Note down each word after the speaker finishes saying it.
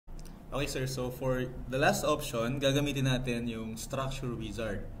Okay sir, so for the last option, gagamitin natin yung structure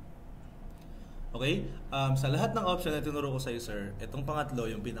wizard. Okay? Sa lahat ng option na tinuro ko sa iyo sir, itong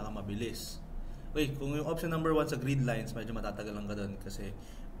pangatlo yung pinakamabilis. Okay, kung yung option number 1 sa grid lines, medyo matatagal lang ka doon kasi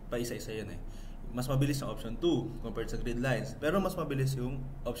pa isa-isa yun eh. Mas mabilis yung option 2 compared sa grid lines, pero mas mabilis yung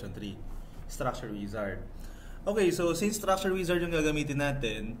option 3, structure wizard. Okay, so since structure wizard yung gagamitin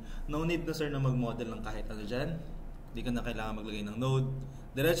natin, no need na sir na mag-model ng kahit ano dyan. Hindi ka na kailangan maglagay ng node.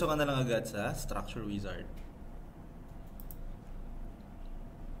 Diretso ka na lang agad sa structure wizard.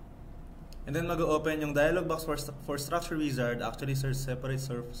 And then mag-open yung dialog box for structure wizard. Actually sir, separate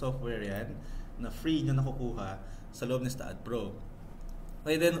software yan na free nyo nakukuha sa loob ni STAAD.Pro.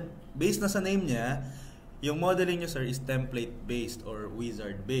 Okay, then based na sa name niya, yung modeling nyo sir is template based or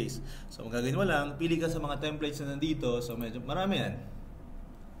wizard based. So magagawin mo lang, pili ka sa mga templates na nandito. So medyo marami yan.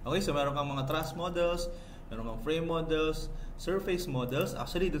 Okay, so meron kang mga truss models, meron kang frame models, surface models.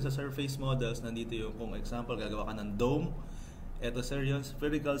 Actually dun sa surface models nandito yung, kung example, gagawa ka ng dome. Ito sir yung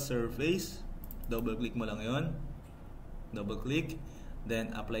spherical surface. Double click mo lang yon. Double click.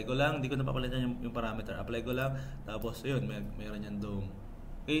 Then apply ko lang. Hindi ko napapalitan yung parameter. Apply ko lang. Tapos yun, mayroon yung dome.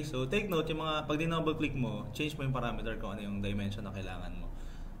 Okay, so take note, yung mga, pag double click mo, change mo yung parameter kung ano yung dimension na kailangan mo.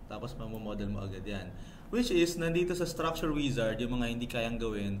 Tapos mamomodel mo agad yan. Which is, nandito sa structure wizard, yung mga hindi kayang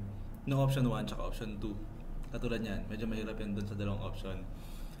gawin ng option 1 tsaka option 2. Katulad yan, medyo mahirap yan dun sa dalawang option.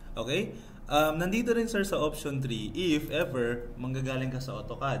 Okay? Nandito rin sir sa option 3, if ever manggagaling ka sa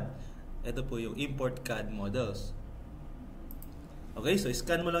AutoCAD. Ito po yung import CAD models. Okay, so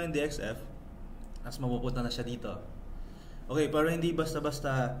scan mo lang yung DXF, tapos mapupunta na siya dito. Okay, pero hindi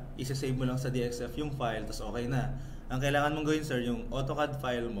basta-basta isa-save mo lang sa DXF yung file, tapos okay na. Ang kailangan mong gawin sir, yung AutoCAD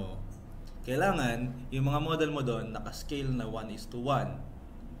file mo, kailangan yung mga model mo doon naka-scale na 1:1.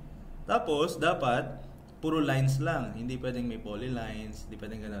 Tapos, dapat puro lines lang. Hindi pwedeng may polylines, hindi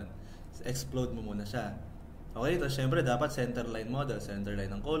pwedeng ganun. Explode mo muna siya. Okay, tapos syempre dapat center line model, center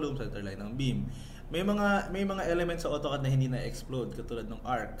line ng column, center line ng beam. May mga elements sa AutoCAD na hindi na-explode, katulad ng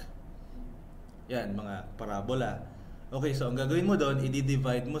arc. Yan, mga parabola. Okay, so ang gagawin mo doon,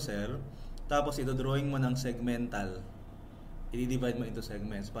 i-divide mo sir, tapos ito-drawing mo ng segmental. I-divide mo into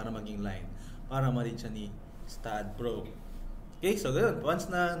segments para maging line, para ma-read siya ni STAAD.Pro. Okay, so ganoon.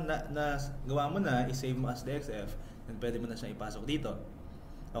 Once na gawa mo na, i-save mo as DXF, then pwede mo na siyang ipasok dito.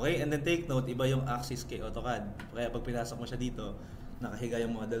 Okay, and then take note, iba yung axis kay AutoCAD. Kaya pag pinasok mo siya dito, nakahiga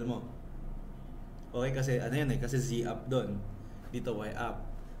yung model mo. Okay, kasi ano yun eh, kasi Z up doon. Dito Y up.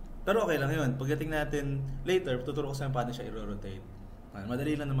 Pero okay lang yun. Pagdating natin later, tuturo ko sa paano siya i-rotate.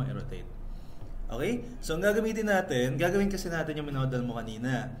 Madali lang namang i-rotate. Okay? So ang gagawin kasi natin yung minodel mo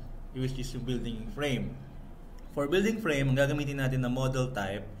kanina, which is yung building frame. For building frame, ang gagamitin natin na model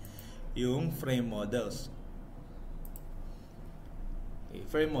type, yung frame models. Okay,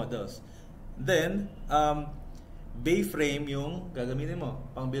 frame models. Then, bay frame yung gagamitin mo.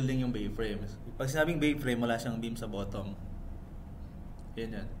 Pang building yung bay frame. Pag sinabing bay frame, wala siyang beam sa bottom.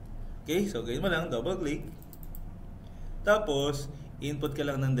 Yan. Okay, so gawin mo lang, double click. Tapos, input ka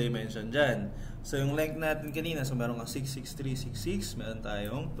lang ng dimension dyan. So, yung length natin kanina, so meron kang 66366, meron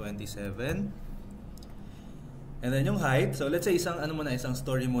tayong 27. And then yung height, so let's say isang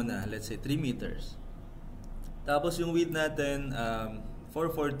story muna, let's say 3 meters. Tapos yung width natin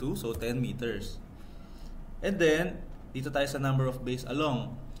 442, so 10 meters. And then dito tayo sa number of bays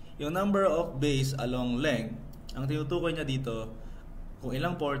along. Yung number of bays along length, ang tinutukoy niya dito kung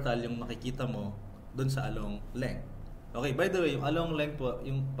ilang portal yung makikita mo doon sa along length. Okay, by the way, yung along length po,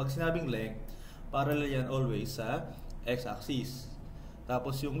 yung pag sinabing length, parallel yan always sa x-axis.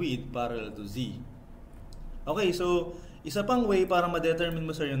 Tapos yung width parallel to z. Okay, so isa pang way para ma-determine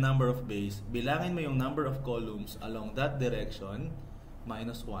mo sir yung number of bays, bilangin mo yung number of columns along that direction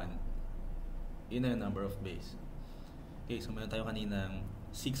minus 1. Yun na yung number of bays. Okay, so meron tayo kaninang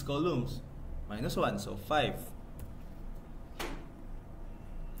 6 columns minus 1, so 5.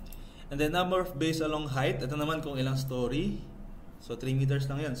 And then number of bays along height, ito naman kung ilang story, so 3 meters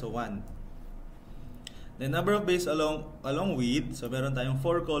lang yan, so 1. Then number of bays along width, so meron tayong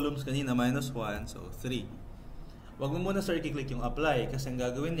 4 columns kanina minus 1, so 3. Wag mo muna sir i-click yung apply kasi ang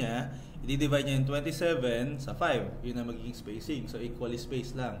gagawin niya, i-divide niya yung 27 sa 5. Yun ang magiging spacing. So equally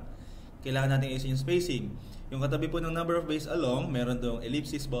spaced lang. Kailangan natin i-use yung spacing. Yung katabi po ng number of bays along, meron doong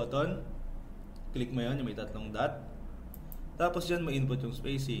ellipsis button. Click mo yun, yung may tatlong dot. Tapos dyan mo input yung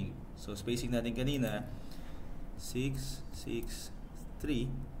spacing. So spacing natin kanina, 6, 6,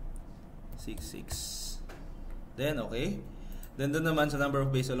 3, 6, 6. Then okay. Then doon naman sa number of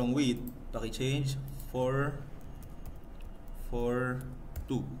bays along width, paki-change 4, 4,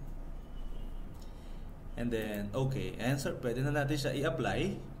 2. And then, okay. And so, pwede na natin siya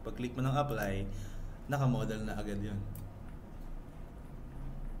i-apply. Pag click mo ng apply, naka-model na agad yun.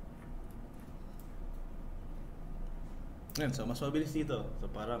 Yan, so mas mabilis dito. So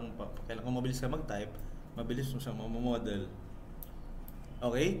parang kailan kung mabilis ka mag-type, mabilis mo siyang mamomodel.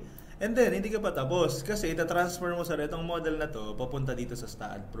 Okay? And then, hindi ka pa tapos kasi ita-transfer mo sa itong model na to papunta dito sa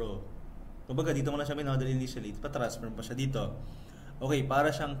STAAD.Pro. Kumbaga dito mo na siya minodel initially, pa-transfer mo pa siya dito. Okay, para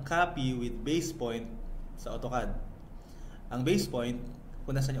siyang copy with base point sa AutoCAD. Ang base point,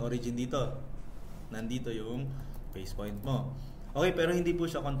 kung nasan yung origin dito, nandito yung base point mo. Okay, pero hindi po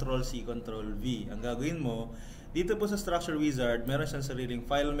siya Ctrl-C, Ctrl-V. Ang gagawin mo, dito po sa StructureWizard, meron siyang sariling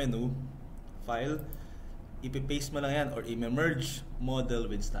file menu. File, ipipaste mo lang yan or i-merge model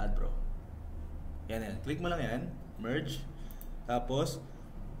with STAAD.Pro. Yan yan. Click mo lang yan, merge. Tapos,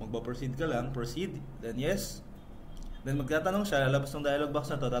 magpa-proceed ka lang, proceed, then yes. Then magtatanong siya, lalabas ng dialog box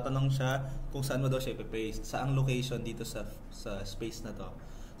na to, tatanong siya kung saan mo daw siya ipipaste, saang location dito sa space na to.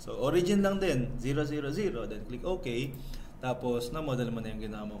 So, origin lang din, 000, then click OK. Tapos, na-model mo na yung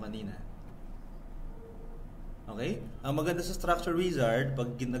ginawa mo kanina. Okay? Ang maganda sa StructureWizard,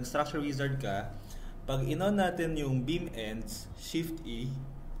 pag nag-StructureWizard ka, pag in-on natin yung beam ends, Shift E,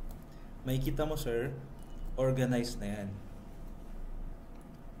 makikita mo sir, organize na yan.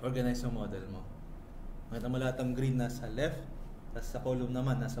 Organize yung model mo. Makita mo lahat ng green nasa left, tapos sa column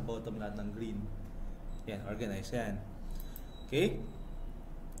naman, nasa bottom lahat ng green. Yan, organize yan. Okay?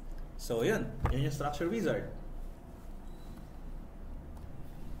 So, yun. Yun yung StructureWizard.